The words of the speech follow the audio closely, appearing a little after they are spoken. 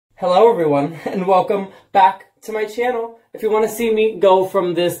Hello everyone, and welcome back to my channel. If you want to see me go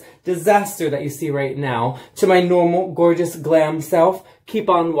from this disaster that you see right now to my normal, gorgeous, glam self, keep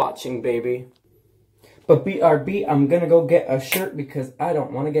on watching, baby. But BRB, I'm gonna go get a shirt because I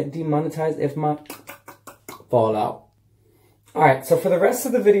don't want to get demonetized if my fall out. Alright, so for the rest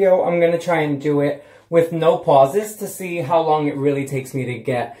of the video, I'm gonna try and do it with no pauses to see how long it really takes me to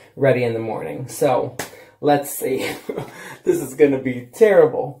get ready in the morning. So, let's see. This is gonna be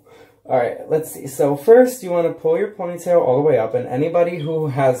terrible. Alright, let's see. So first, you want to pull your ponytail all the way up, and anybody who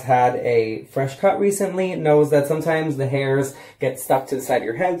has had a fresh cut recently knows that sometimes the hairs get stuck to the side of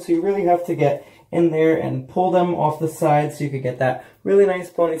your head, so you really have to get in there and pull them off the side so you could get that really nice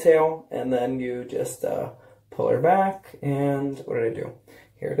ponytail, and then you just pull her back, and what did I do?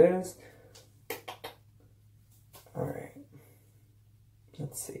 Here it is. Alright.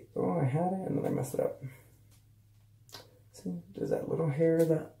 Let's see. Oh, I had it, and then I messed it up. See, there's that little hair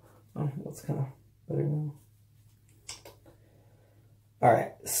that... Oh, that's kind of better now.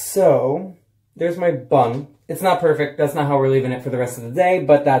 Alright, so there's my bun. It's not perfect. That's not how we're leaving it for the rest of the day,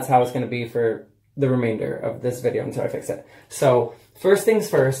 but that's how it's going to be for the remainder of this video until I fix it. So first things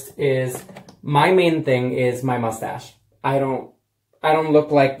first is my main thing is my mustache. I don't look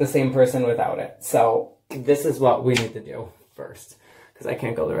like the same person without it. So this is what we need to do first because I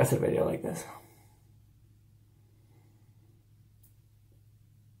can't go the rest of the video like this.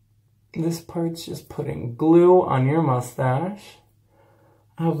 This part's just putting glue on your mustache.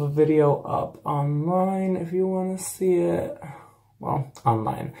 I have a video up online if you want to see it. Well,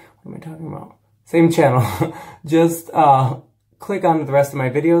 online. What am I talking about? Same channel. Just click on the rest of my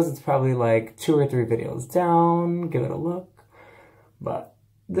videos. It's probably like 2 or 3 videos down. Give it a look. But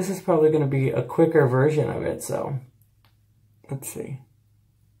this is probably going to be a quicker version of it, so let's see.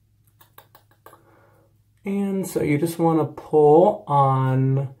 And so you just want to pull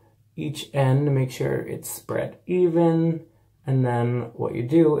on each end to make sure it's spread even, and then what you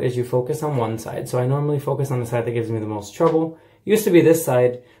do is you focus on one side. So I normally focus on the side that gives me the most trouble. It used to be this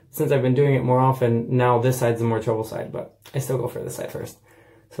side. Since I've been doing it more often, now this side's the more trouble side, but I still go for this side first.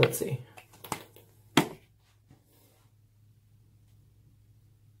 So let's see. So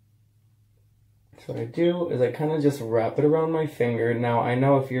what I do is I kind of just wrap it around my finger. Now I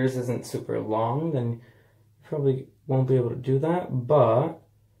know if yours isn't super long, then you probably won't be able to do that, but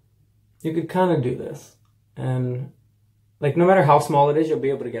you could kind of do this, and like no matter how small it is, you'll be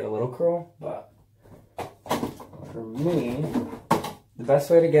able to get a little curl, but for me, the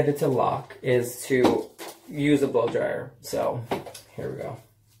best way to get it to lock is to use a blow dryer. So here we go.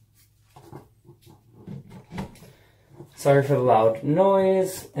 Sorry for the loud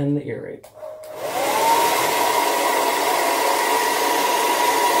noise and the ear rape.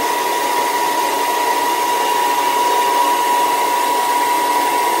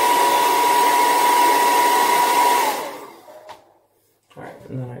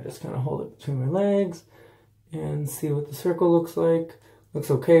 And then I just kind of hold it between my legs and see what the circle looks like. Looks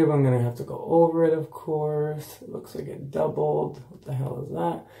okay, but I'm going to have to go over it, of course. It looks like it doubled. What the hell is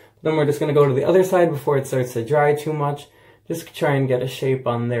that? Then we're just going to go to the other side before it starts to dry too much. Just try and get a shape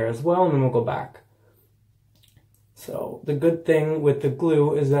on there as well, and then we'll go back. So the good thing with the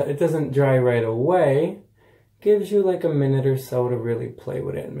glue is that it doesn't dry right away. It gives you like a minute or so to really play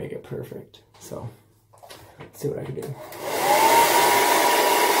with it and make it perfect. So let's see what I can do.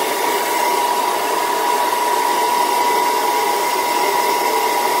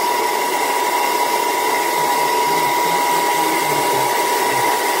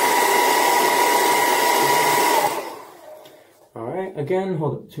 Again,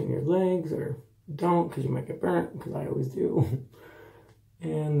 hold it between your legs, or don't because you might get burnt, because I always do.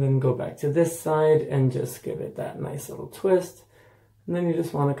 And then go back to this side and just give it that nice little twist. And then you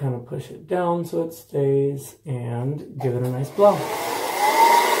just want to kind of push it down so it stays and give it a nice blow.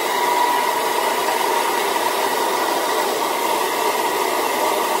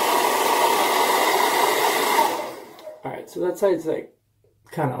 Alright, so that side's like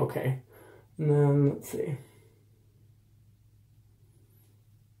kind of okay. And then let's see.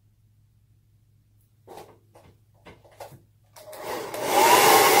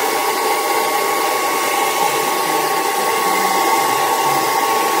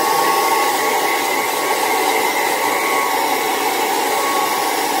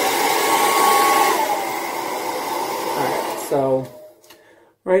 So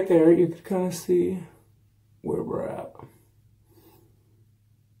right there, you can kind of see where we're at.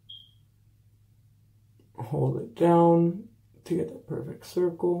 Hold it down to get the perfect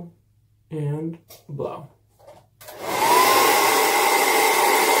circle and blow.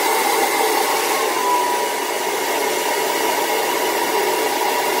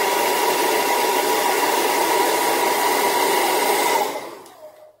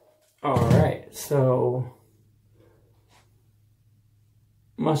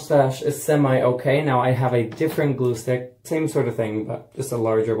 mustache is semi-okay. Now I have a different glue stick, same sort of thing, but just a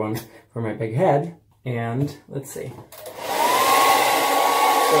larger one for my big head. And let's see.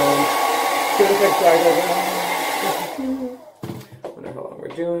 So, wonder how long we're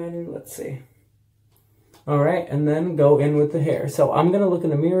doing. Let's see. Alright, and then go in with the hair. So I'm gonna look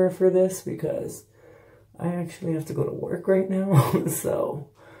in the mirror for this because I actually have to go to work right now. So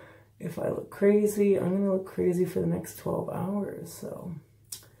if I look crazy, I'm gonna look crazy for the next 12 hours. So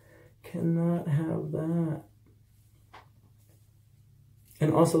cannot have that.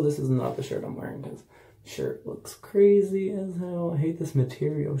 And also, this is not the shirt I'm wearing because the shirt looks crazy as hell. I hate this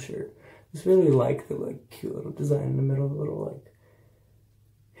material shirt. I just really like the cute little design in the middle, the little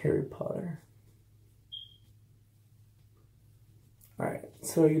Harry Potter. Alright,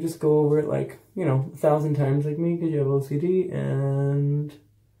 so you just go over it 1,000 times like me because you have OCD, and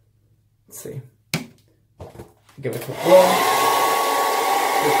let's see. Give it a quick blow.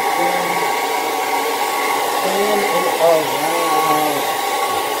 And oh wow.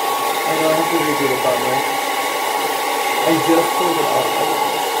 I know I have to redo the button, right? I just pulled it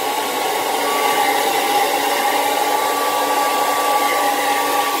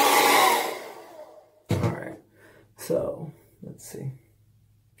out. Alright, so let's see.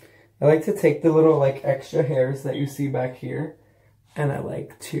 I like to take the little extra hairs that you see back here, and I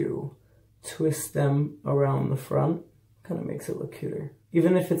like to twist them around the front. Kind of makes it look cuter.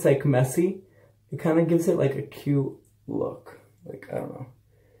 Even if it's messy, it kind of gives it a cute look. I don't know,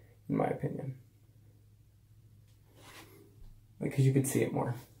 in my opinion. Because you could see it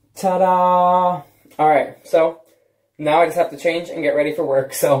more. Ta-da! Alright, so now I just have to change and get ready for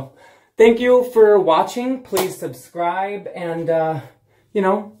work. So thank you for watching. Please subscribe, and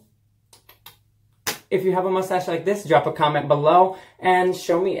if you have a mustache like this, drop a comment below and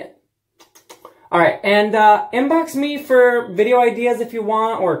show me it. Alright, and inbox me for video ideas if you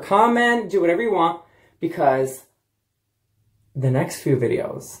want, or comment, do whatever you want, because the next few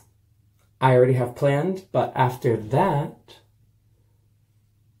videos I already have planned, but after that,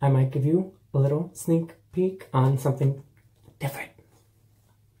 I might give you a little sneak peek on something different.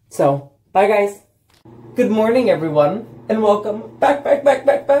 So, bye guys. Good morning everyone, and welcome back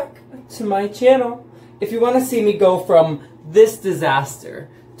to my channel. If you want to see me go from this disaster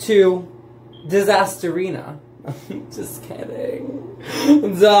to Disasterina. Just kidding.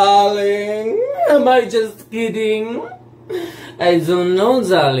 Darling, am I just kidding? I don't know,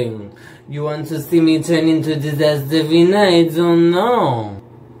 darling. You want to see me turn into Disasterina? I don't know.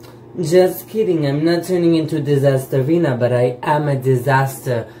 Just kidding, I'm not turning into Disasterina, but I am a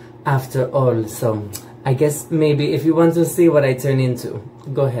disaster after all. So, I guess maybe if you want to see what I turn into,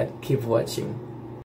 go ahead, keep watching.